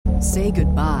Say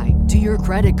goodbye to your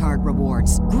credit card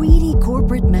rewards. Greedy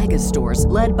corporate mega stores,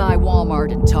 led by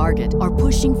Walmart and Target, are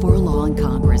pushing for a law in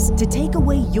Congress to take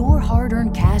away your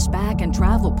hard-earned cash back and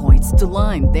travel points to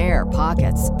line their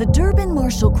pockets. The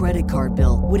Durbin-Marshall credit card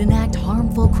bill would enact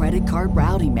harmful credit card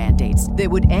routing mandates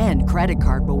that would end credit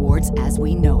card rewards as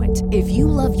we know it. If you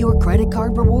love your credit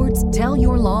card rewards, tell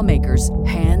your lawmakers,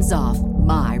 hands off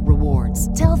my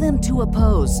rewards. Tell them to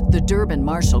oppose the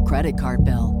Durbin-Marshall credit card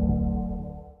bill.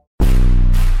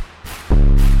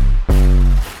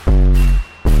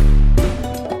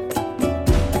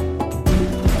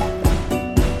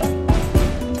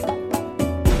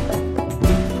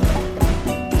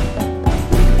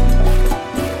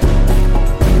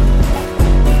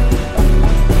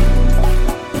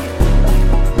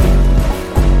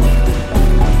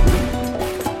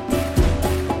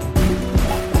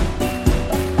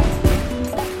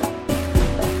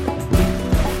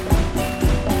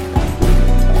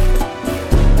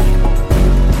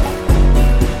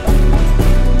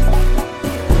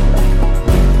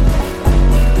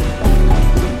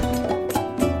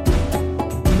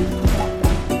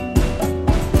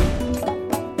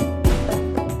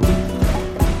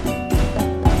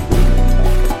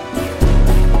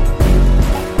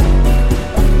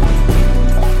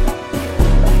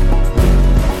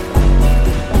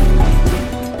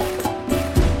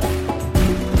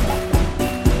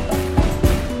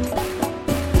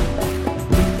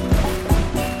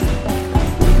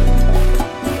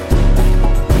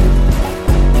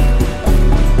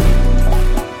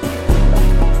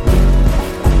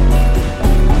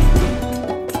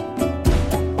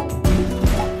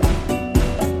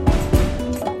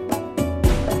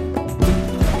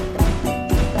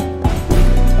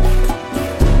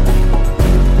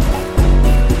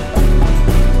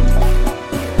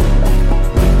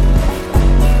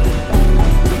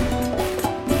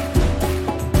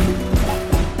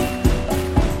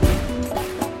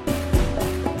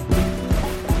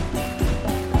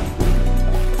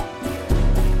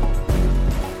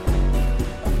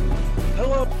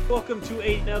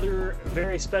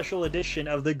 Special edition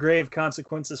of the Grave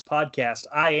Consequences podcast.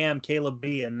 I am Caleb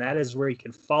B, and that is where you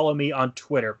can follow me on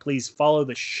Twitter. Please follow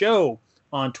the show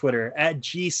on Twitter at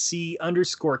GC_cast.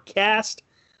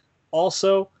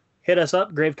 Also, hit us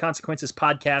up, Grave Consequences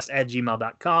podcast at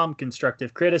gmail.com.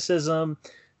 Constructive criticism,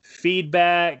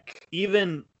 feedback,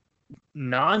 even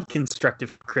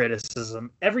non-constructive criticism,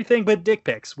 everything but dick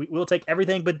pics. We'll take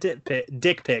everything but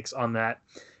dick pics on that.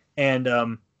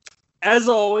 And, as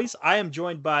always, I am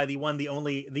joined by the one, the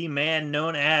only, the man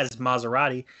known as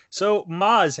Maserati. So,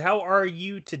 Maz, how are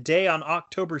you today on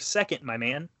October 2nd, my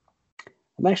man?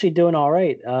 I'm actually doing all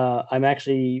right. I'm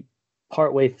actually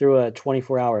partway through a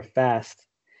 24-hour fast.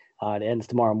 It ends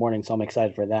tomorrow morning, so I'm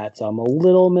excited for that. So I'm a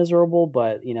little miserable,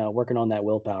 but, working on that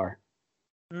willpower.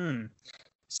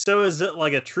 So is it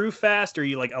like a true fast, or are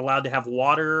you like allowed to have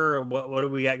water, or what do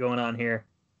we got going on here?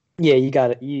 Yeah, you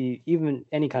got it. Even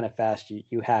any kind of fast,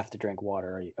 you have to drink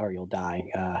water or you'll die.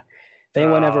 If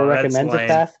anyone ever recommends a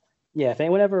fast, if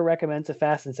anyone ever recommends a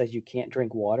fast and says you can't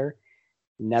drink water,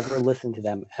 never listen to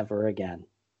them ever again.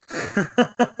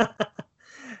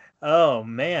 Oh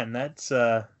man, that's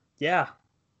They're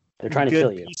trying to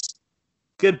kill you.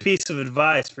 Good piece of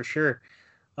advice for sure.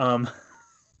 Trying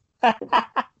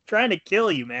to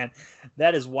kill you, man.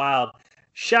 That is wild.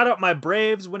 Shout out my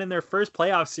Braves winning their first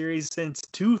playoff series since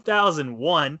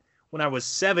 2001 when I was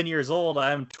 7 years old.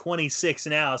 I'm 26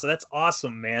 now, so that's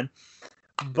awesome, man.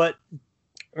 But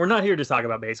we're not here to talk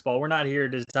about baseball. We're not here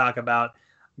to talk about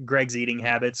Greg's eating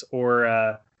habits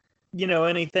or,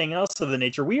 anything else of the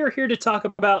nature. We are here to talk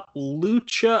about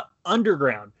Lucha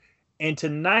Underground. And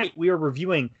tonight we are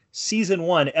reviewing Season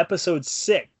 1, Episode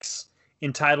 6.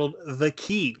 Entitled The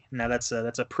Key. Now that's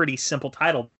a pretty simple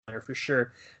title there for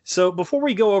sure. So before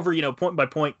we go over, point by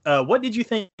point, what did you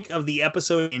think of the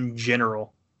episode in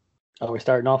general? Oh, we're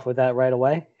starting off with that right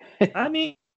away? I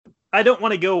mean, I don't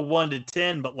want to go 1 to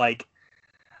 10, but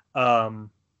no,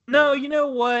 you know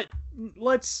what?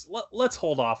 Let's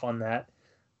hold off on that.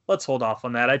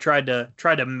 I tried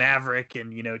to maverick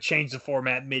and, change the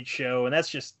format mid-show, and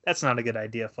that's not a good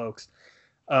idea, folks.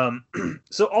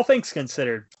 So all things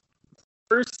considered,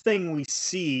 first thing we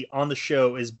see on the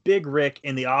show is Big Rick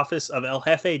in the office of El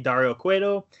Jefe Dario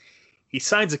Cueto. He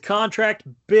signs a contract,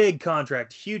 big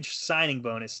contract, huge signing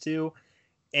bonus too.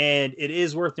 And it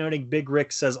is worth noting, Big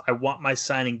Rick says, I want my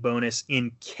signing bonus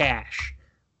in cash.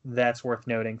 That's worth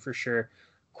noting for sure.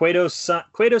 Cueto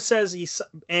says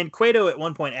Cueto at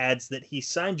one point adds that he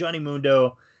signed Johnny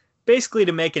Mundo basically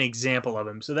to make an example of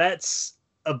him. So that's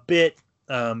a bit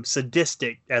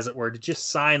sadistic, as it were, to just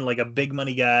sign like a big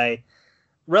money guy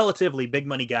relatively big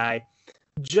money guy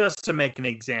just to make an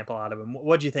example out of him.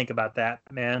 What'd you think about that,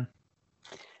 man?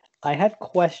 I had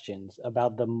questions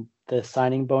about the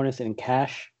signing bonus in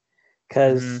cash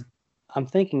because I'm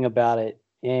thinking about it,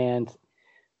 and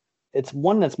it's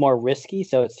one that's more risky,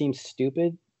 so it seems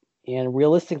stupid. And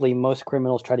realistically, most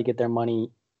criminals try to get their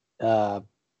money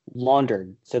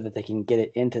laundered so that they can get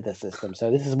it into the system.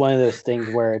 So this is one of those things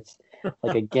where it's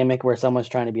like a gimmick where someone's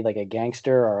trying to be like a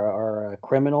gangster or a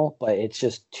criminal, but it's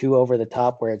just too over the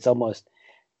top where it's almost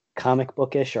comic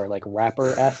bookish or like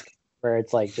rapper-esque, where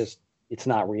it's like just it's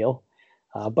not real.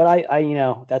 But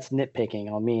I that's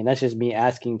nitpicking on me, and that's just me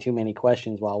asking too many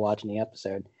questions while watching the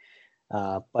episode.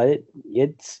 But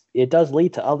it does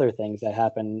lead to other things that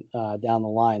happen down the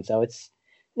line. So it's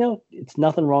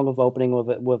nothing wrong with opening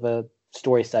with a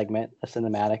story segment, a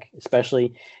cinematic,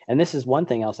 especially. And this is one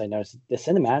thing else I noticed: the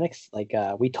cinematics. Like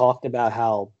we talked about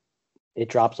how it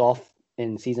drops off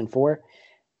in season 4.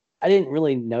 I didn't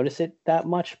really notice it that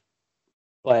much,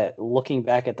 but looking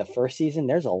back at the first season,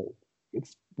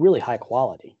 it's really high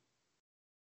quality.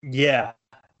 Yeah,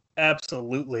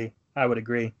 absolutely. I would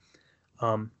agree.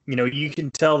 You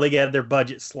can tell they got their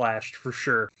budget slashed for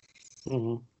sure.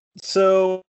 Mm-hmm.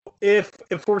 So if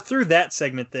we're through that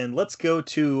segment, then let's go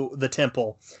to the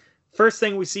temple. First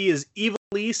thing we see is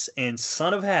Ivelisse and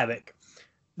Son of Havoc.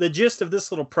 The gist of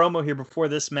this little promo here before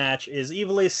this match is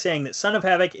Ivelisse saying that Son of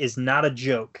Havoc is not a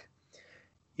joke.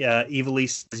 Yeah,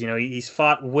 Ivelisse, he's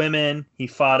fought women. He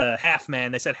fought a half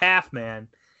man. They said half man.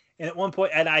 And at one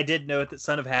point, and I did note that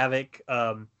Son of Havoc,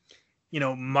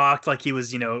 mocked like he was,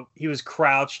 he was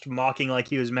crouched, mocking like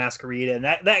he was Masquerita. And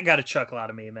that got a chuckle out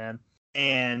of me, man.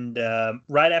 And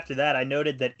right after that, I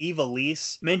noted that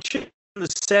Ivelisse mentioned the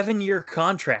 7-year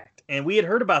contract. And we had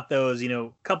heard about those, a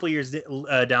couple years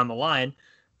down the line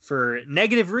for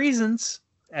negative reasons,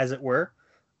 as it were.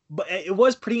 But it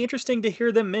was pretty interesting to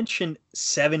hear them mention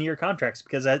 7-year contracts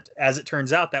because, as it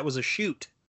turns out, that was a shoot.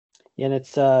 Yeah, and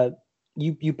it's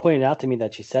you pointed out to me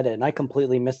that she said it, and I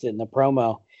completely missed it in the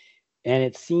promo. And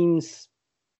it seems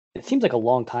like a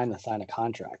long time to sign a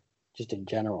contract, just in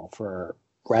general for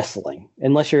wrestling,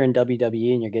 unless you're in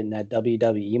WWE and you're getting that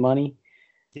WWE money.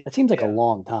 It seems like a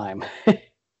long time.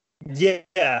 Yeah,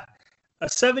 a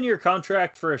 7-year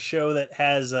contract for a show that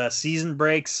has season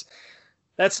breaks.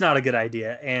 That's not a good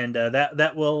idea, and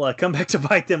that will come back to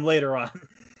bite them later on.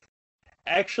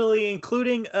 Actually,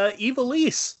 including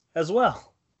Ivelisse as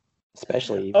well.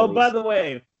 Especially Ivelisse. Oh, by the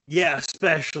way, yeah,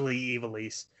 especially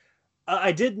Ivelisse.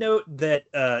 I did note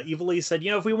that Ivelisse said,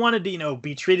 if we wanted to,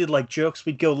 be treated like jokes,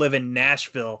 we'd go live in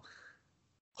Nashville.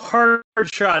 Hard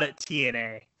shot at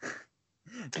TNA.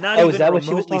 Not even is that remotely what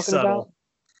she was talking subtle. about?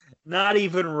 Not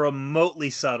even remotely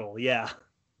subtle, yeah.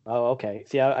 Oh, okay.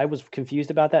 See, I was confused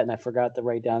about that, and I forgot to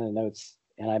write down the notes,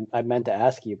 and I meant to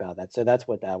ask you about that. So that's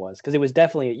what that was, because it was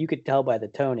definitely, you could tell by the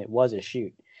tone it was a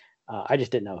shoot. I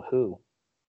just didn't know who.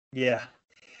 Yeah.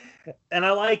 And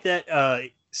I like that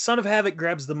Son of Havoc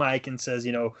grabs the mic and says,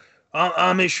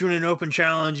 I'm issuing an open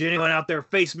challenge. Anyone out there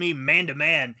face me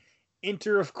man-to-man.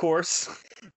 Enter, of course,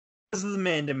 this is the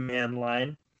man-to-man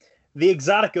line, the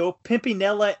Exotico,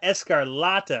 Pimpinella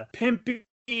Escarlata.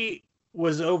 Pimpy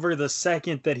was over the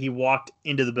second that he walked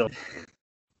into the building.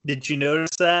 Did you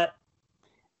notice that?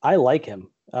 I like him.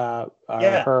 Her,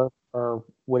 or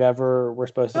whatever we're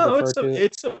supposed to refer to.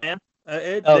 It's a man.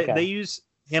 They use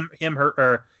him, her,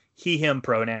 or he, him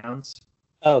pronouns.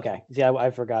 Okay. See,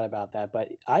 I forgot about that. But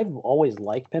I've always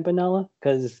liked Pimpinella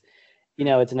because,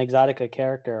 it's an Exotica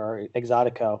character, or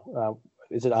Exotico.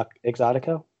 Is it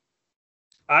Exotico?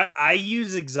 I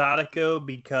use Exotico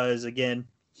because, again,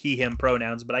 he, him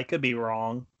pronouns, but I could be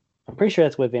wrong. I'm pretty sure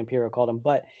that's what Vampiro called him,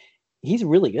 but he's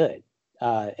really good.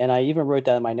 And I even wrote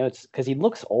that in my notes because he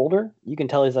looks older. You can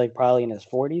tell he's like probably in his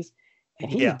 40s,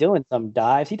 and he's doing some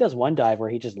dives. He does one dive where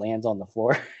he just lands on the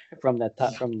floor from the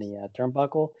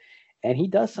turnbuckle, and he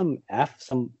does some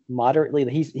moderately.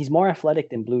 He's more athletic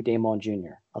than Blue Demon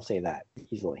Jr. I'll say that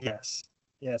easily.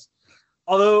 Yes.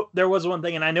 Although there was one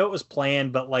thing, and I know it was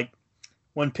planned, but like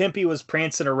when Pimpy was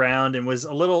prancing around and was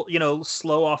a little,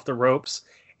 slow off the ropes,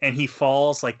 and he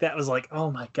falls, like that was like,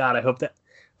 oh my God, I hope that.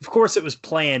 Of course, it was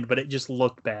planned, but it just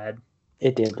looked bad.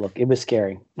 It did look. It was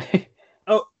scary.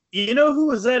 Oh, you know who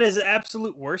was at his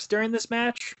absolute worst during this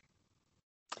match?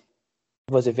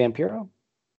 Was it Vampiro?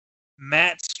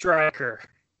 Matt Striker.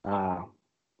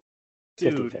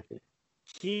 Dude, 50-50.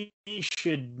 He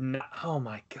should not. Oh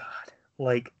my God!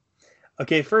 Like,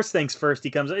 okay, first things first.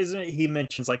 He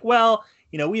mentions like, well,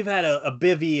 we've had a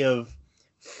bevy of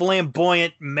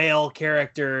flamboyant male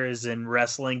characters in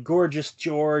wrestling, Gorgeous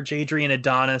George, Adrian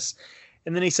Adonis,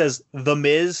 and then he says The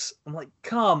Miz. I'm like,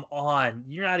 come on,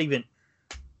 you're not even.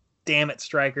 damn it,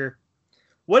 Stryker.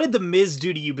 What did The Miz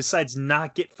do to you besides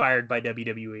not get fired by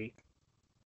WWE?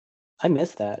 I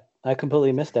missed that. I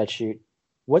completely missed that shoot.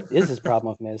 What is his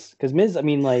problem with Miz? Because Miz, I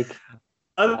mean, like,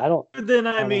 I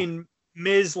don't.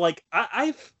 Miz, like,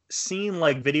 I've seen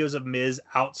like videos of Miz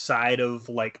outside of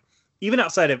like, even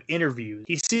outside of interviews.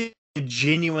 He seems a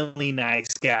genuinely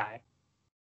nice guy.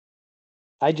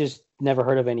 I just never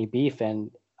heard of any beef, and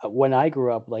when I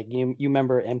grew up, like you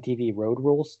remember MTV Road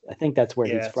Rules? I think that's where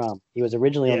he's from. He was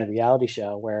originally on the reality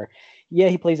show where,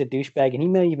 he plays a douchebag, and he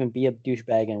may even be a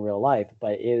douchebag in real life.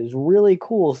 But it was really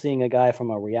cool seeing a guy from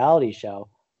a reality show,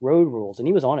 Road Rules, and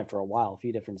he was on it for a while, a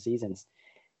few different seasons,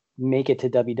 make it to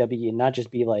WWE and not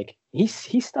just be like he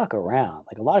stuck around.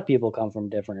 Like a lot of people come from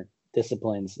different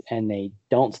disciplines and they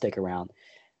don't stick around,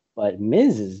 but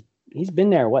Miz he's been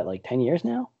there like 10 years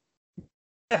now.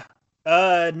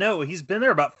 No, he's been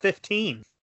there about 15.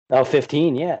 Oh,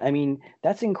 15. Yeah. I mean,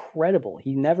 that's incredible.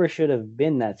 He never should have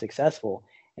been that successful,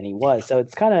 and he was. So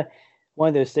it's kind of one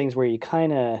of those things where you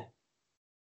kind of,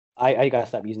 I gotta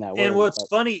stop using that word. And what's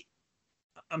funny,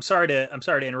 I'm sorry to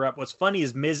interrupt. What's funny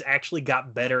is Miz actually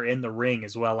got better in the ring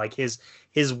as well. Like his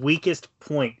weakest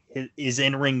point is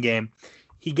in ring game.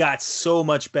 He got so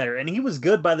much better, and he was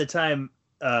good by the time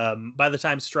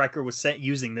Stryker was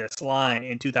using this line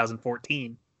in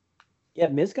 2014. Yeah,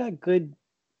 Miz got good.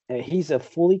 He's a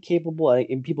fully capable,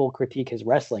 and people critique his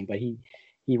wrestling, but he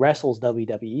wrestles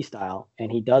WWE style,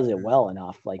 and he does it well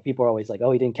enough. Like people are always like,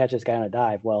 oh, he didn't catch this guy on a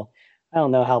dive. Well, I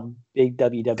don't know how big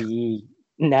WWE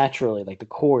naturally, like the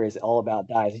core is all about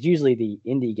dives. It's usually the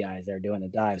indie guys that are doing the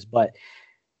dives, but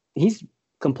he's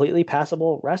completely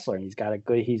passable wrestler. And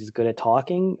he's good at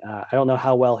talking. I don't know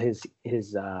how well his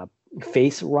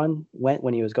face run went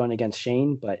when he was going against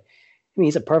Shane, but I mean,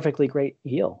 he's a perfectly great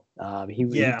heel. He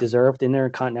deserved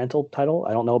Intercontinental title.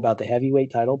 I don't know about the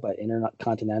heavyweight title, but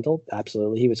Intercontinental,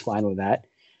 absolutely. He was fine with that.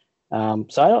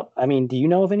 Do you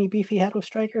know of any beef he had with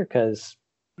Stryker? Because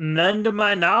none to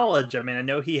my knowledge. I mean, I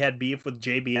know he had beef with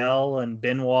JBL and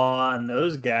Benoit and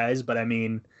those guys, but I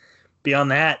mean,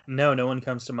 beyond that, no one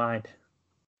comes to mind.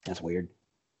 That's weird.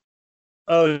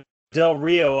 Oh, Del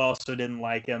Rio also didn't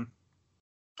like him.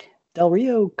 Del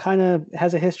Rio kind of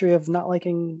has a history of not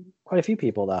liking quite a few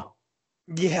people, though.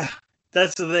 Yeah,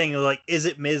 that's the thing. Like, is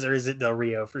it Miz or is it Del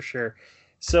Rio for sure?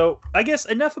 So I guess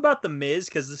enough about the Miz,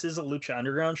 because this is a Lucha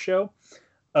Underground show.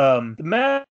 The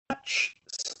match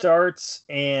starts,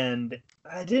 and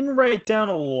I didn't write down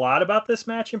a lot about this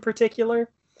match in particular,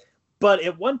 but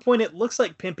at one point it looks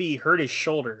like Pimpy hurt his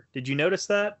shoulder. Did you notice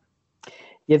that?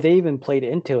 Yeah, they even played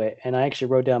into it, and I actually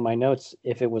wrote down my notes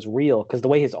if it was real, because the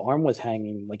way his arm was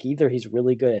hanging, like either he's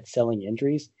really good at selling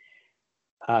injuries,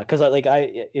 because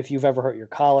if you've ever hurt your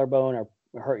collarbone or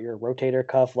hurt your rotator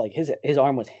cuff, like his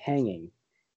arm was hanging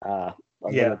a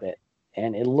little bit,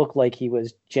 and it looked like he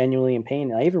was genuinely in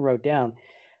pain. And I even wrote down,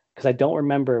 because I don't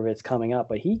remember if it's coming up,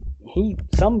 but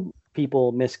some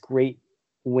people miss great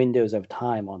windows of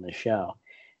time on the show,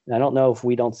 and I don't know if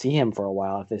we don't see him for a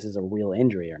while, if this is a real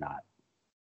injury or not.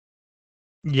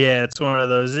 Yeah, it's one of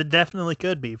those. It definitely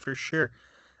could be, for sure.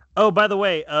 Oh, by the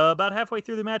way, about halfway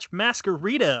through the match,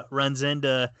 Masquerita runs in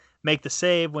to make the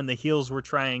save when the heels were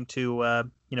trying to,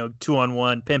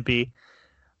 2-on-1 Pimpy.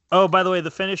 Oh, by the way, the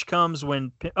finish comes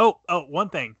when... one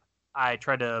thing I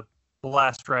tried to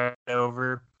blast right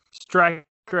over. Stryker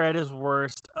at his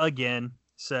worst, again,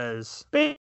 says...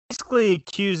 Basically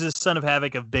accuses Son of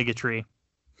Havoc of bigotry.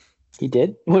 He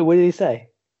did? What did he say?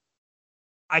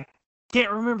 I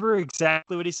can't remember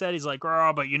exactly what he said. He's like,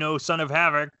 oh, but Son of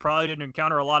Havoc probably didn't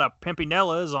encounter a lot of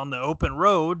Pimpinellas on the open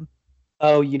road.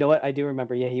 Oh, you know what? I do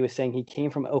remember. Yeah, he was saying he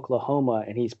came from Oklahoma,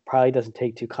 and he probably doesn't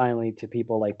take too kindly to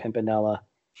people like Pimpinella.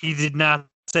 He did not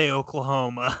say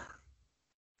Oklahoma.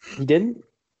 He didn't?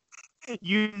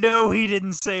 He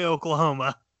didn't say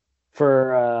Oklahoma.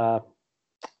 For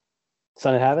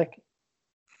Son of Havoc?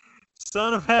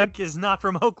 Son of Havoc is not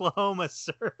from Oklahoma,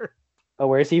 sir. Oh,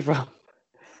 where is he from?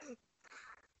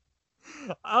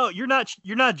 Oh, you're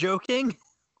not joking?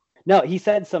 No, he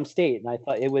said some state, and I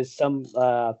thought it was some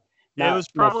not it was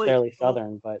probably necessarily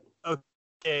southern, but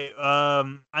okay.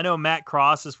 I know Matt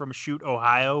Cross is from Chute,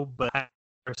 Ohio, but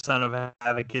where Son of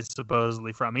Havoc is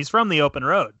supposedly from. He's from the open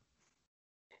road.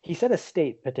 He said a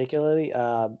state particularly,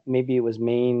 maybe it was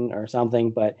Maine or something,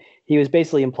 but he was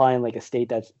basically implying like a state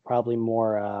that's probably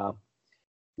more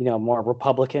more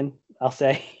Republican, I'll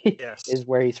say. Yes. Is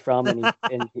where he's from,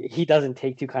 and he doesn't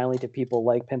take too kindly to people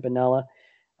like Pimpinella.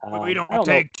 We don't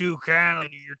take too kindly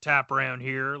to your tap around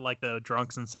here, like the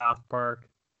drunks in South Park.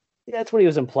 Yeah, that's what he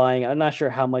was implying. I'm not sure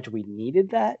how much we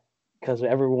needed that, because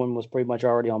everyone was pretty much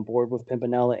already on board with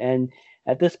Pimpinella, and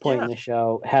at this point in the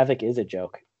show, Havoc is a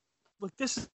joke. look,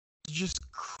 this is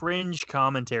just cringe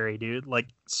commentary, dude. Like,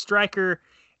 Stryker,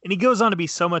 and he goes on to be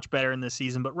so much better in this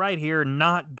season, but right here,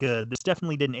 not good. This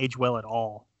definitely didn't age well at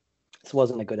all. This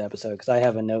wasn't a good episode because I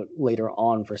have a note later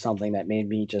on for something that made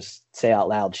me just say out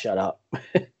loud, shut up.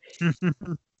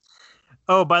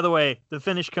 Oh, by the way, the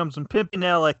finish comes when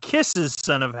Pimpinella kisses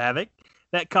Son of Havoc.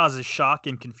 That causes shock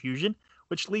and confusion,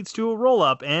 which leads to a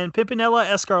roll-up, and Pimpinella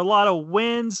Escarlata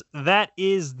wins. That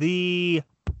is the,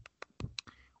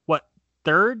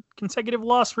 third consecutive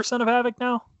loss for Son of Havoc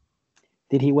now?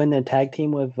 Did he win the tag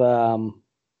team with...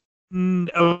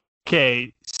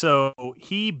 Okay, so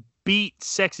he beat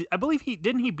Sexy... I believe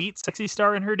didn't he beat Sexy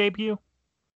Star in her debut?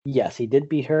 Yes, he did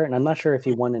beat her, and I'm not sure if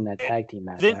he won in that tag team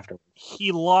match afterwards.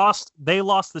 They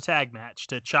lost the tag match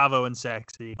to Chavo and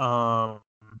Sexy.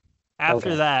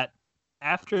 After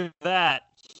that,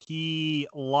 he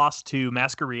lost to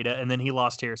Masquerita, and then he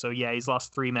lost here. So yeah, he's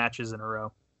lost 3 matches in a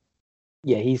row.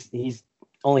 Yeah, he's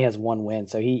only has 1 win,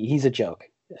 so he's a joke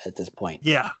at this point.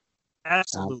 Yeah,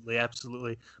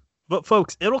 absolutely. But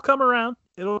folks, it'll come around.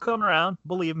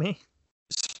 Believe me.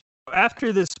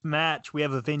 After this match, we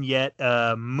have a vignette.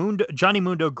 Johnny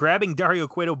Mundo grabbing Dario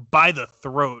Cueto by the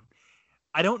throat.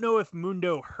 I don't know if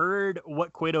Mundo heard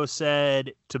what Cueto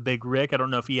said to Big Rick. I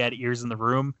don't know if he had ears in the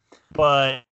room,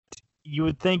 but you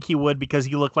would think he would because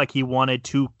he looked like he wanted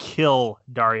to kill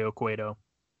Dario Cueto.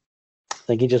 I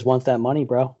think he just wants that money,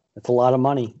 bro. It's a lot of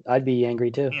money. I'd be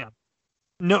angry too. Yeah.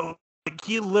 No,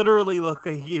 he literally looked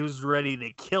like he was ready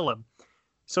to kill him.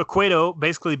 So Cueto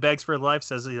basically begs for life,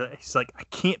 says he's like, I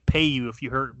can't pay you if you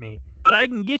hurt me, but I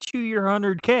can get you your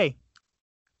 $100K.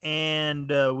 And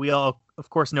we all, of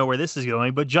course, know where this is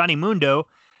going. But Johnny Mundo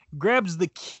grabs the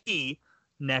key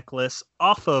necklace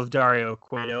off of Dario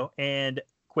Cueto, and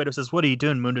Cueto says, "What are you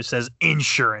doing?" Mundo says,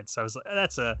 "Insurance." I was like,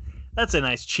 that's a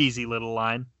nice cheesy little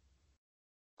line.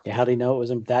 Yeah, how do you know it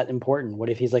was that important? What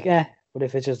if he's like, what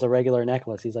if it's just a regular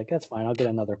necklace? He's like, that's fine. I'll get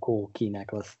another cool key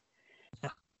necklace.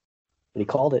 Yeah. But he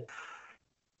called it.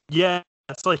 Yeah,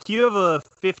 it's like you have a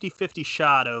 50-50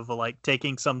 shot of like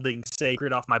taking something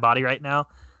sacred off my body right now,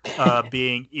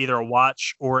 being either a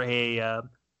watch or a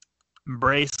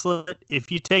bracelet.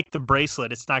 If you take the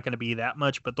bracelet, it's not going to be that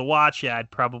much, but the watch, yeah,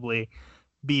 I'd probably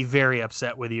be very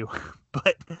upset with you.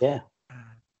 But yeah.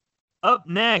 Up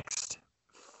next,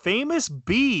 Famous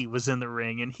B was in the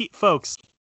ring, and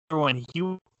everyone,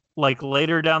 like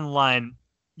later down the line,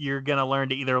 you're going to learn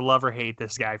to either love or hate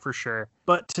this guy for sure.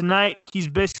 But tonight, he's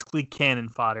basically cannon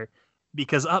fodder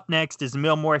because up next is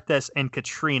Mil Muertes and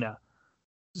Katrina.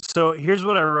 So here's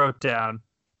what I wrote down.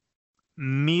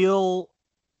 Mil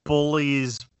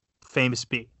bullies Famous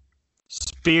B.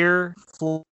 Spear,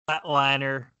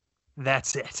 flatliner,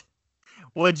 that's it.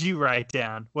 What'd you write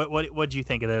down? What'd you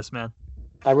think of this, man?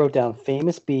 I wrote down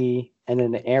Famous B and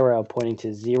then an arrow pointing to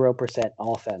 0%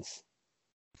 offense.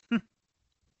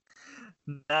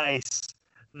 Nice.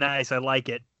 I like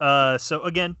it. So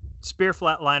again, Spear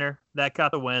flatliner, that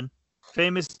got the win.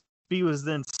 Famous B was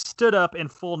then stood up in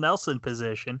full Nelson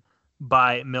position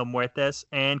by Mil Muertes,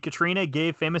 and Katrina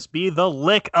gave Famous B the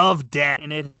lick of death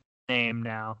in its name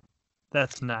now.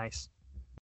 That's nice.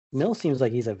 Mil seems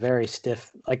like he's a very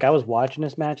stiff... Like, I was watching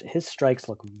this match, his strikes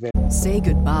look very... Say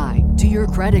goodbye to your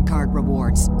credit card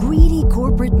rewards. Greedy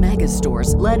corporate mega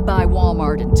stores, led by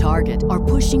Walmart and Target, are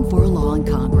pushing for a law in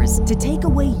Congress to take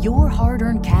away your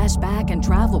hard-earned cash back and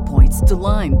travel points to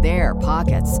line their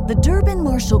pockets. The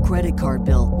Durbin-Marshall credit card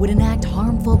bill would enact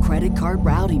harmful credit card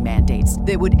routing mandates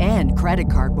that would end credit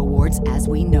card rewards as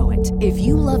we know it. If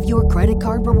you love your credit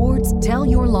card rewards, tell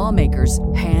your lawmakers,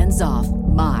 hands off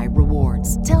my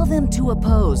rewards. Tell them to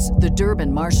oppose the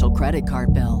Durbin-Marshall credit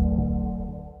card bill.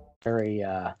 Very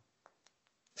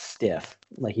stiff,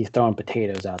 like he's throwing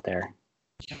potatoes out there.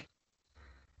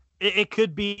 It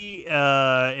could be.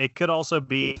 It could also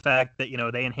be the fact that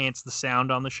they enhance the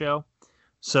sound on the show,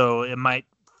 so it might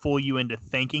fool you into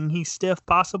thinking he's stiff,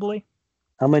 possibly.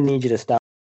 I'm gonna need you to stop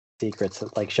secrets,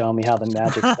 like showing me how the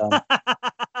magic's done.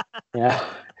 Yeah,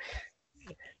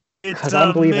 because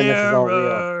I'm believing this is all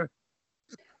real.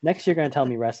 Next, you're gonna tell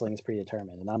me wrestling is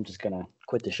predetermined, and I'm just gonna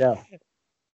quit the show.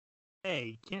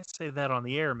 Hey, you can't say that on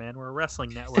the air, man. We're a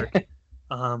wrestling network.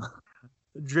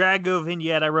 Drago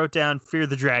vignette, I wrote down Fear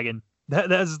the Dragon.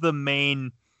 That's the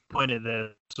main point of this.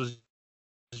 Was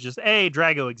just, hey,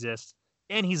 Drago exists.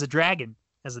 And he's a dragon,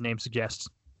 as the name suggests.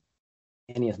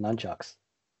 And he has nunchucks.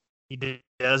 He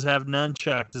does have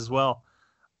nunchucks as well.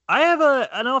 I'll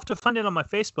have to find it on my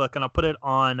Facebook, and I'll put it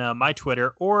on my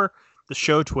Twitter or the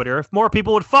show Twitter, if more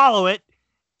people would follow it,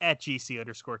 at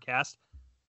GC_cast.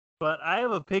 But I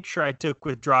have a picture I took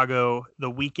with Drago the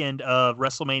weekend of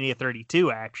WrestleMania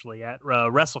 32, actually, at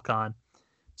WrestleCon.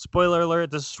 Spoiler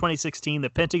alert, this is 2016. The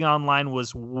Pentagon line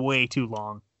was way too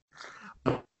long.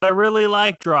 But I really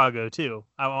like Drago, too.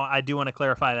 I do want to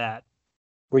clarify that.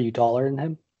 Were you taller than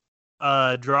him?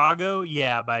 Drago,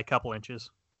 yeah, by a couple inches.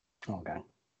 Okay.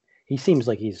 He seems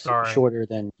like he's shorter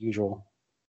than usual.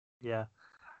 Yeah.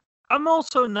 I'm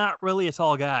also not really a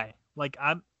tall guy. Like,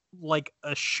 I'm like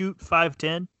a shoot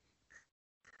 5'10".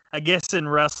 I guess in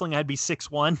wrestling, I'd be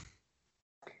 6'1".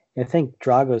 I think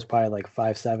Drago's probably like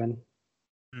 5'7",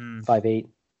 5'8".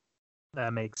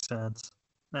 That makes sense.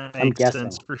 That I'm makes guessing.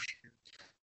 sense for sure.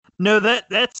 No,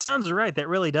 that sounds right. That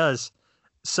really does.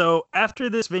 So after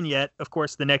this vignette, of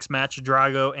course, the next match,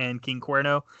 Drago and King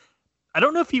Cuerno. I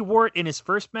don't know if he wore it in his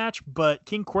first match, but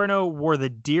King Cuerno wore the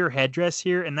deer headdress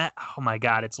here, and that, oh my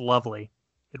God, it's lovely.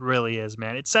 It really is,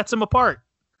 man. It sets him apart.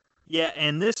 Yeah,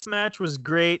 and this match was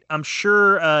great. I'm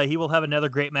sure he will have another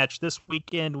great match this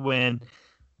weekend when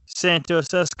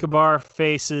Santos Escobar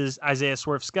faces Isaiah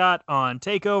Swerve Scott on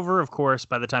TakeOver. Of course,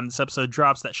 by the time this episode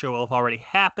drops, that show will have already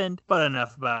happened, but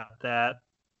enough about that.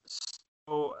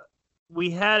 So we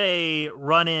had a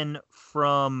run-in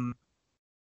from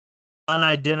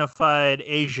unidentified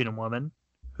Asian woman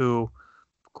who,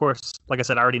 of course, like I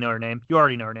said, I already know her name. You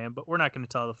already know her name, but we're not going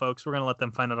to tell the folks. We're going to let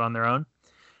them find it on their own.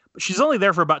 But she's only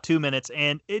there for about 2 minutes,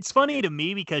 and it's funny to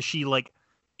me because she, like,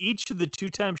 each of the 2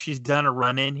 times she's done a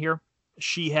run-in here,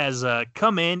 she has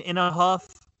come in a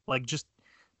huff, like just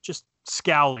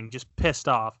scowling, just pissed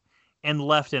off, and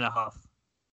left in a huff.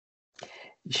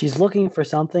 She's looking for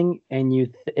something,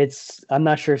 and I'm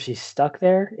not sure if she's stuck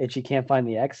there and she can't find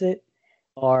the exit,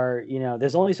 or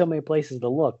there's only so many places to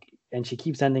look, and she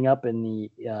keeps ending up in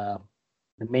the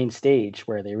main stage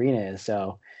where the arena is.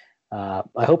 So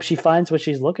I hope she finds what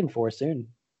she's looking for soon.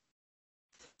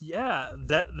 Yeah,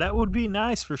 that would be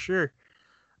nice for sure.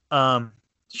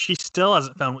 She still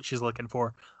hasn't found what she's looking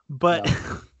for, but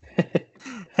no.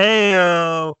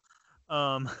 Hey-o.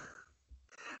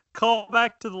 Call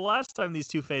back to the last time these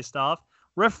two faced off.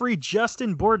 Referee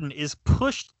Justin Borden is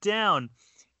pushed down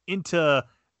into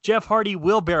Jeff Hardy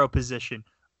wheelbarrow position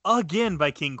again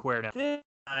by King Cuerno. This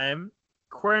time,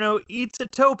 Cuerno eats a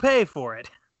tope for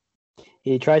it.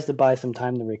 He tries to buy some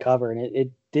time to recover, and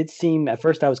it did seem, at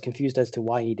first I was confused as to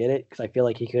why he did it, because I feel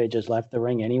like he could have just left the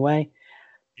ring anyway.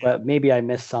 Yeah. But maybe I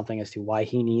missed something as to why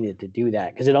he needed to do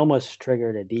that, because it almost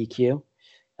triggered a DQ.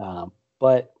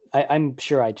 But I'm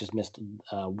sure I just missed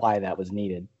why that was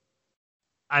needed.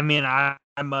 I mean, I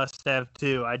must have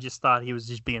too. I just thought he was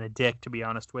just being a dick, to be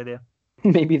honest with you.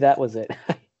 Maybe that was it.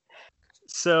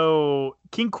 So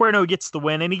King Cuerno gets the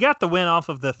win, and he got the win off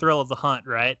of the Thrill of the Hunt,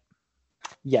 right?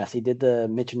 Yes, he did the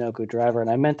Michinoku driver, and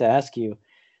I meant to ask you,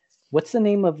 what's the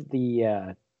name of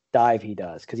the dive he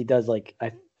does? Because he does, like,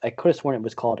 I could have sworn it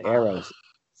was called arrows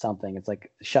something. It's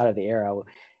like a shot of the arrow,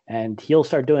 and he'll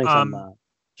start doing some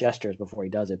gestures before he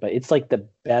does it, but it's like the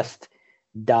best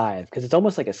dive because it's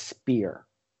almost like a spear.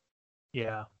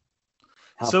 Yeah.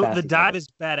 So the dive is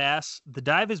badass. The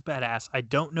dive is badass. I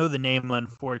don't know the name,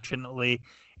 unfortunately,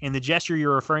 and the gesture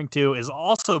you're referring to is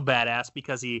also badass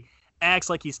because he acts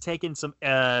like he's taking some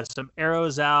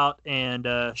arrows out and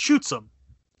shoots them.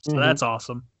 So that's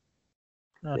awesome.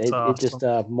 That's awesome. It's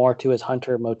just more to his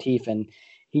hunter motif, and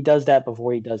he does that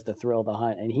before he does the Thrill of the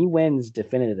Hunt, and he wins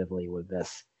definitively with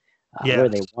this. Yes. Where are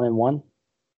they, 1-1?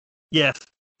 Yes,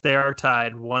 they are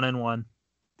tied 1-1.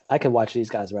 I could watch these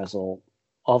guys wrestle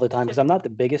all the time because I'm not the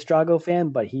biggest Drago fan,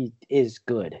 but he is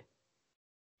good.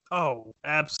 Oh,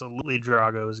 absolutely,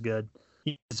 Drago is good.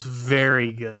 He's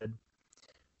very good.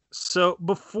 So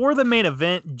before the main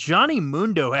event, Johnny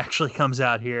Mundo actually comes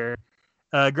out here,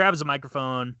 grabs a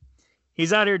microphone.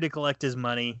 He's out here to collect his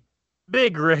money.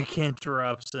 Big Rick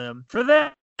interrupts him. For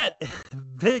that,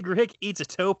 Big Rick eats a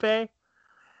tope.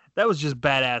 That was just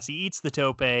badass. He eats the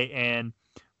tope, and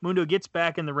Mundo gets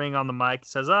back in the ring on the mic,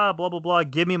 says, blah, blah, blah,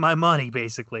 give me my money,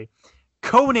 basically.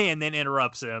 Conan then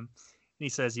interrupts him. And he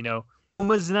says,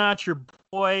 Puma's not your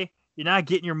boy. You're not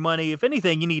getting your money. If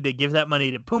anything, you need to give that money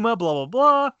to Puma, blah, blah,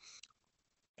 blah.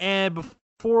 And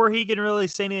before he can really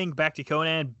say anything back to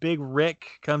Conan, Big Rick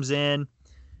comes in,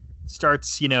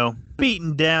 starts,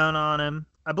 beating down on him.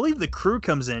 I believe the crew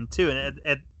comes in, too, and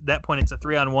at that point, it's a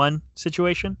 3-on-1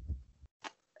 situation.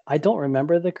 I don't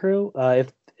remember the crew.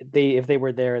 If they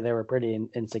were there, they were pretty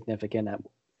insignificant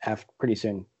pretty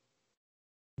soon.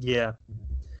 Yeah.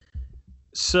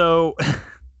 So,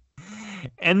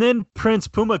 and then Prince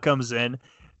Puma comes in,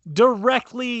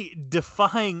 directly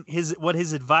defying what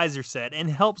his advisor said, and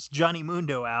helps Johnny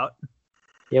Mundo out.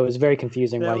 Yeah, it was very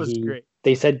confusing why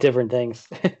they said different things.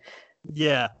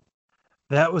 Yeah,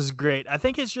 that was great. I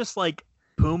think it's just like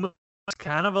Puma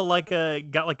kind of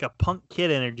got like a punk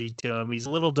kid energy to him. He's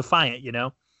a little defiant,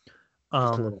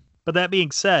 But that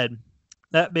being said,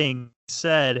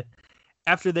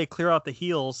 after they clear out the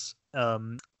heels,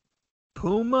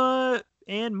 Puma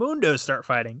and Mundo start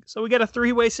fighting. So we got a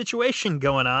 3-way situation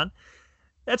going on.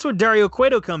 That's when Dario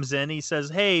Cueto comes in. He says,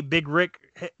 "Hey, Big Rick,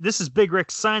 this is Big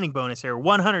Rick's signing bonus here,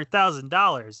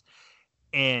 $100,000."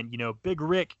 And, Big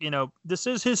Rick, this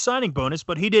is his signing bonus,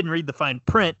 but he didn't read the fine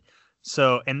print.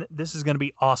 So, and this is going to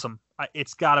be awesome.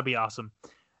 It's got to be awesome.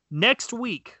 Next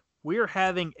week, we're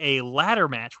having a ladder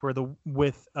match with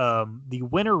the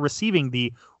winner receiving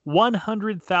the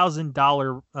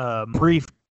 $100,000 brief.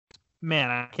 Man,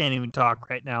 I can't even talk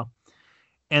right now.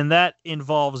 And that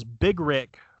involves Big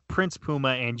Rick, Prince Puma,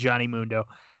 and Johnny Mundo.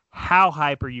 How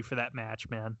hype are you for that match,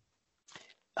 man?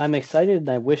 I'm excited, and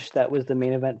I wish that was the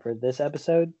main event for this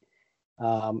episode.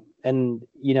 And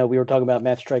we were talking about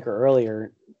Matt Striker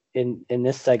earlier. In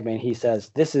this segment, he says,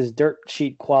 "This is dirt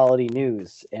sheet quality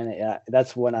news," and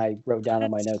that's when I wrote down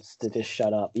on my notes to just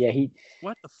shut up. Yeah,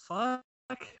 What the fuck?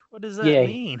 What does that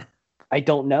mean? I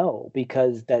don't know,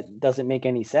 because that doesn't make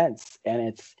any sense,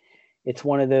 and it's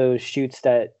one of those shoots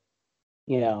that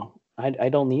I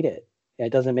don't need it.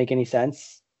 It doesn't make any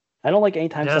sense. I don't like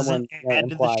anytime someone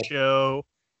implies the show.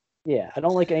 Yeah, I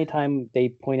don't like anytime they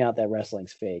point out that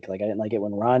wrestling's fake. Like, I didn't like it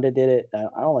when Ronda did it. I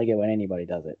don't like it when anybody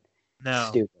does it. No,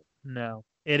 stupid. No,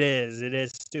 it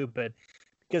is stupid.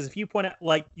 Because if you point out,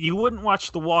 like, you wouldn't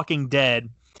watch The Walking Dead,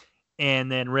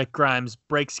 and then Rick Grimes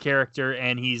breaks character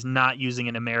and he's not using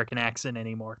an American accent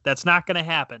anymore. That's not going to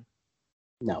happen.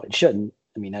 No, it shouldn't.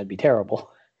 I mean, that'd be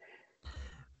terrible.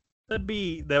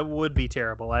 That would be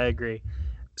terrible. I agree.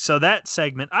 So that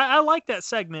segment, I like that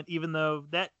segment, even though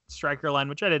that Striker line,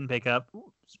 which I didn't pick up,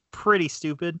 was pretty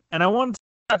stupid. And I wanted to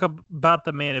talk about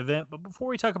the main event, but before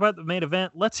we talk about the main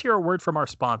event, let's hear a word from our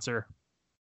sponsor.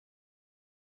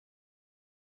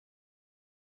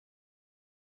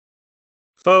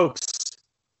 Folks,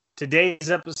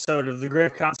 today's episode of the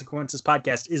Grave Consequences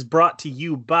podcast is brought to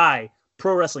you by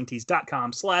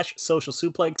ProWrestlingTees.com/social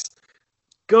suplex.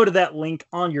 Go to that link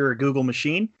on your Google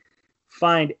machine.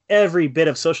 Find every bit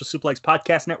of Social Suplex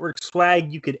Podcast Network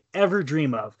swag you could ever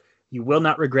dream of. You will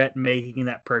not regret making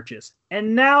that purchase.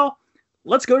 And now,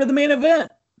 let's go to the main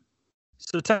event.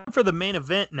 So time for the main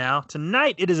event now.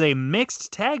 Tonight, it is a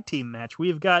mixed tag team match.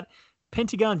 We've got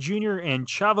Pentagon Jr. and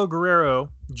Chavo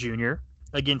Guerrero Jr.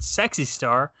 against Sexy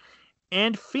Star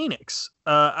and Phoenix.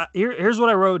 Here's what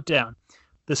I wrote down.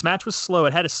 This match was slow.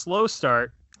 It had a slow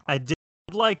start. I did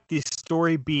like the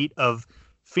story beat of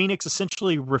Phoenix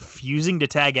essentially refusing to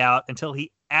tag out until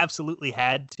he absolutely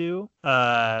had to,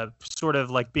 sort of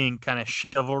like being kind of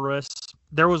chivalrous.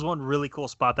 There was one really cool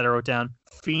spot that I wrote down.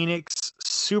 Phoenix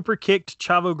super kicked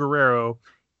Chavo Guerrero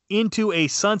into a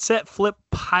sunset flip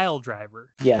pile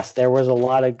driver. Yes, there was a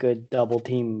lot of good double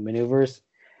team maneuvers.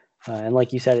 And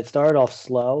like you said, it started off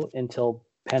slow until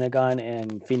Pentagon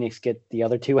and Phoenix get the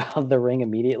other two out of the ring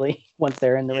immediately once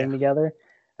they're in the ring together.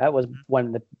 That was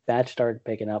when the match started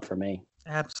picking up for me.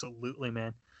 Absolutely,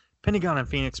 man. Pentagon and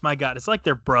Phoenix, my God, it's like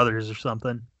they're brothers or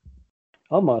something.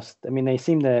 Almost. I mean, they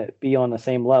seem to be on the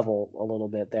same level a little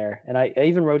bit there. And I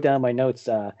even wrote down my notes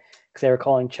because they were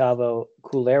calling Chavo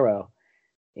Culero.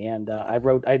 And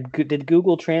I did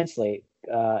Google Translate,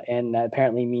 and that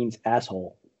apparently means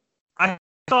asshole. I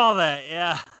saw that,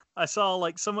 yeah. I saw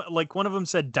like one of them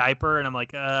said diaper, and I'm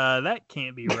like, that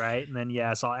can't be right. And then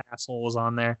I saw asshole was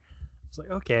on there. It's like,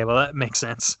 okay, well, that makes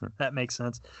sense. That makes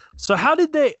sense. So how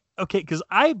did they... Okay, because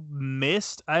I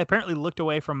apparently looked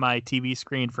away from my TV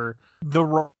screen for the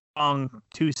wrong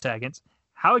 2 seconds.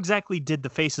 How exactly did the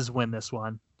Faces win this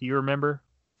one? Do you remember?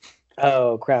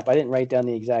 Oh, crap. I didn't write down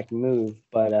the exact move,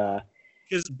 but...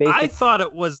 Because I thought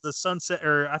it was the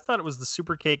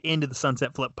super kick into the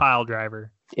sunset flip pile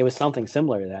driver. It was something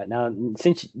similar to that. Now,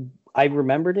 since I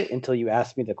remembered it until you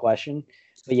asked me the question,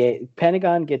 but yeah,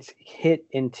 Pentagon gets hit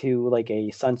into like a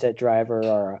sunset driver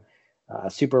or a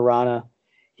super Rana.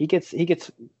 He gets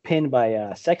pinned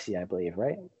by Sexy, I believe,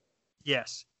 right?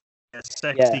 Yes,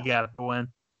 Sexy got the win.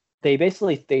 They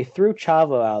threw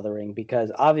Chavo out of the ring because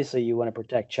obviously you want to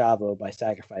protect Chavo by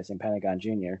sacrificing Pentagon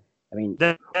Jr. I mean,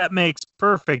 that makes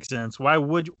perfect sense. Why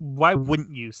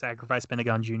wouldn't you sacrifice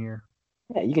Pentagon Jr.?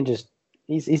 Yeah, you can just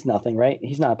he's nothing, right?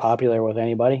 He's not popular with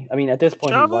anybody. I mean, at this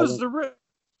point, Chavo's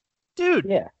dude.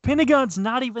 Yeah, Pentagon's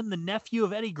not even the nephew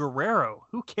of Eddie Guerrero.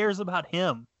 Who cares about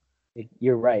him?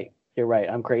 You're right.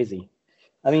 I'm crazy.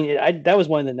 I mean, that was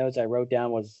one of the notes I wrote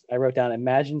down.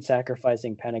 Imagine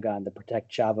sacrificing Pentagon to protect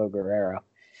Chavo Guerrero.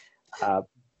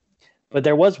 But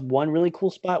there was one really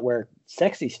cool spot where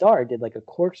Sexy Star did like a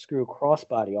corkscrew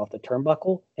crossbody off the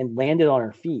turnbuckle and landed on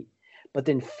her feet. But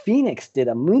then Phoenix did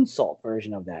a moonsault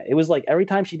version of that. It was like every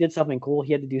time she did something cool,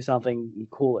 he had to do something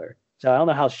cooler. So I don't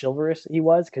know how chivalrous he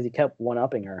was because he kept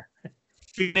one-upping her.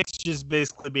 Phoenix just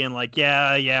basically being like,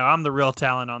 yeah, I'm the real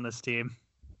talent on this team.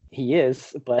 He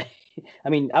is, but I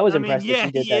mean, I was impressed. Yeah,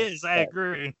 that she did he is. I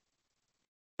agree. I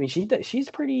mean, she's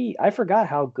pretty. I forgot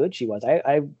how good she was.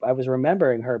 I was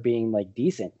remembering her being like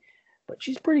decent, but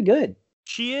she's pretty good.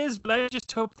 She is, but I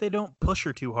just hope they don't push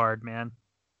her too hard, man.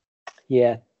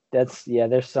 Yeah,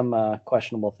 there's some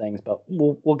questionable things, but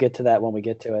we'll get to that when we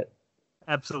get to it.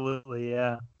 Absolutely,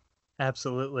 yeah.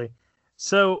 Absolutely.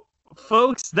 So,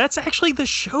 folks, that's actually the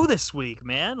show this week,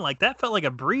 man. Like, that felt like a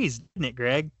breeze, didn't it,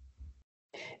 Greg?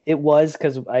 It was,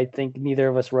 because I think neither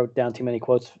of us wrote down too many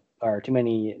quotes or too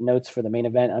many notes for the main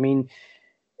event. I mean,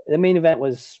 the main event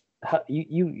was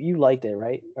you liked it,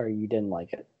 right? Or you didn't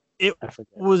like it? It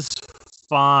was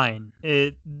fine. This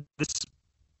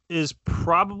is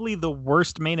probably the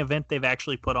worst main event they've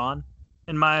actually put on,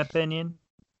 in my opinion.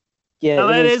 Yeah, now,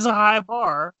 that is a high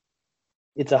bar.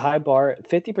 It's a high bar.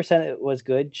 50% it was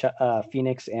good,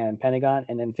 Phoenix and Pentagon,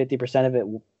 and then 50%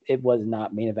 of it was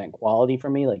not main event quality for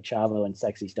me, like Chavo and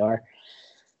Sexy Star.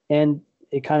 And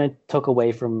it kind of took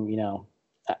away from,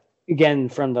 again,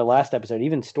 from the last episode,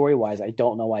 even story-wise, I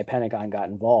don't know why Pentagon got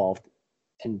involved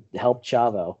and helped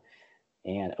Chavo.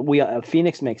 And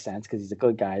Phoenix makes sense because he's a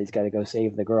good guy. He's got to go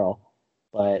save the girl.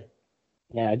 But,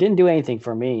 yeah, it didn't do anything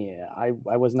for me. I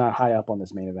was not high up on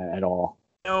this main event at all.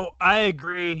 No, I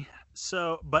agree.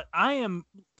 So, but I am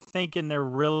thinking they're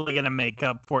really going to make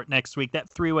up for it next week. That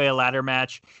 3-way ladder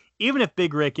match, even if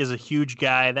Big Rick is a huge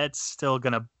guy, that's still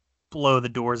going to blow the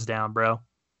doors down, bro.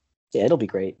 Yeah, it'll be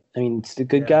great. I mean, it's the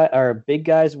good guy or big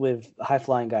guys with high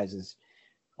flying guys is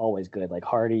always good. Like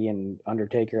Hardy and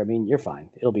Undertaker. I mean, you're fine.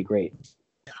 It'll be great.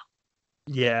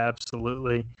 Yeah,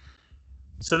 absolutely.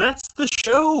 So that's the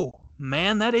show,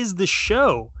 man. That is the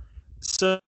show.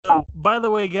 So, by the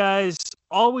way, guys,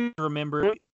 always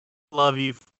remember, love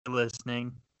you for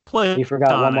listening. You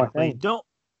forgot one more thing.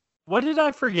 What did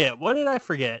I forget?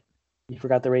 You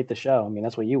forgot to rate the show. I mean,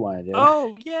 that's what you want to do.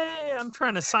 Oh, yeah. I'm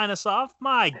trying to sign us off.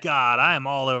 My God, I am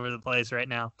all over the place right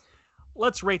now.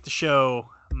 Let's rate the show.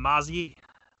 Mozzie,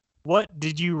 what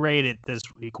did you rate it this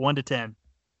week? 1 to 10.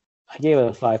 I gave it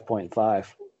a 5.5.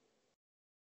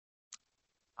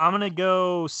 I'm going to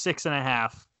go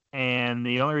 6.5. And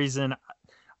the only reason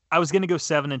I was going to go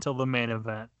 7 until the main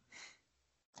event.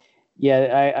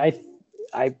 Yeah,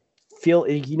 I feel,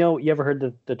 you ever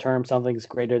heard the term something's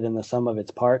greater than the sum of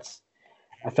its parts?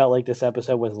 I felt like this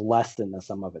episode was less than the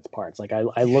sum of its parts. Like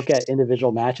I look at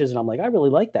individual matches and I'm like, I really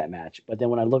like that match. But then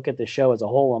when I look at the show as a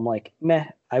whole, I'm like, meh,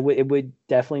 it would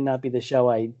definitely not be the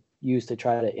show I use to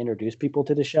try to introduce people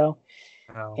to the show.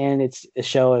 Oh. And it's a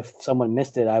show, if someone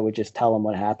missed it, I would just tell them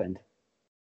what happened.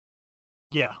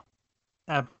 Yeah,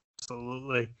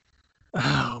 absolutely.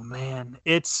 Oh, man.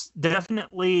 It's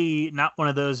definitely not one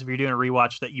of those, if you're doing a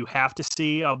rewatch, that you have to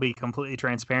see. I'll be completely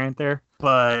transparent there.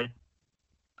 But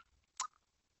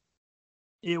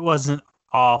it wasn't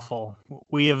awful.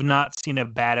 We have not seen a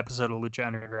bad episode of Lucha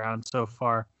Underground so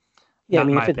far. Yeah, I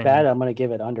mean, if it's bad, I'm going to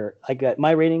give it under.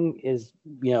 My rating is,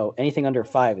 anything under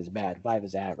 5 is bad. 5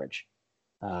 is average.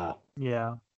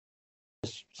 Yeah.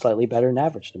 Just slightly better than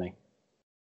average to me.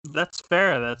 That's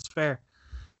fair.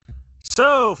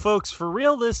 So, folks, for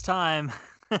real this time,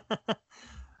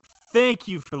 thank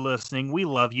you for listening. We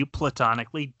love you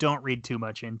platonically. Don't read too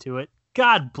much into it.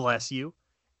 God bless you.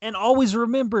 And always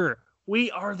remember, we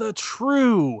are the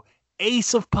true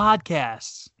ace of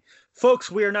podcasts.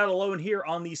 Folks, we are not alone here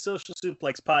on the Social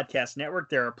Suplex Podcast Network.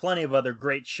 There are plenty of other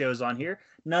great shows on here.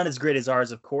 None as great as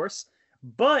ours, of course.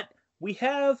 But we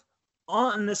have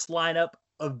on this lineup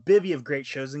a bevy of great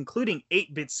shows, including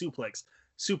 8-Bit Suplex,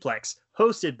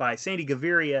 hosted by Sandy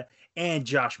Gaviria and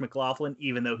Josh McLaughlin,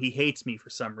 even though he hates me for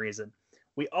some reason.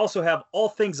 We also have All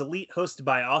Things Elite, hosted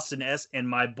by Austin S. and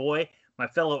my boy, my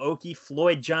fellow Okie,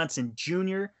 Floyd Johnson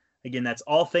Jr. Again, that's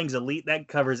All Things Elite. That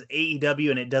covers AEW,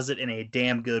 and it does it in a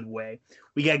damn good way.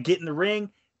 We got Get in the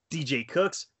Ring, DJ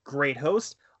Cooks, great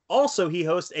host. Also, he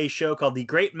hosts a show called The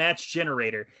Great Match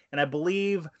Generator, and I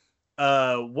believe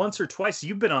once or twice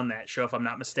you've been on that show, if I'm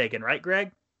not mistaken, right,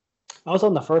 Greg? I was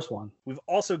on the first one. We've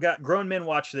also got Grown Men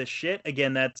Watch This Shit.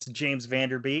 Again, that's James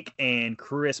Vanderbeek and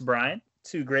Chris Bryan.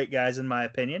 2 great guys, in my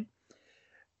opinion.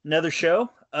 Another show,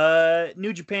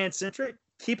 New Japan Centric,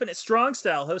 Keeping It Strong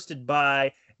Style, hosted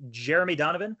by Jeremy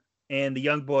Donovan and the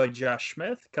young boy Josh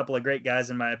Smith. A couple of great guys,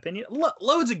 in my opinion.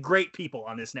 Loads of great people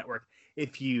on this network,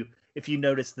 if you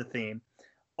notice the theme.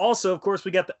 Also, of course,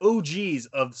 we got the OGs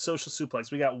of Social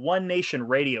Suplex. We got One Nation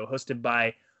Radio, hosted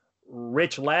by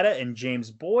Rich Latta and James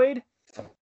Boyd.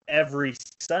 every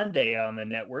Sunday on the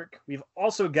network. We've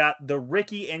also got the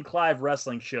Ricky and Clive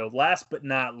Wrestling Show. Last but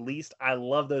not least, I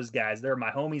love those guys. They're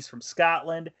my homies from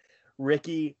Scotland.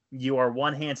 Ricky, you are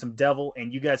one handsome devil,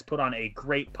 and you guys put on a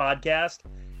great podcast.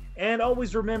 And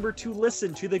always remember to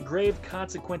listen to the Grave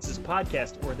Consequences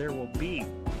podcast, or there will be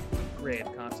grave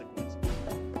consequences.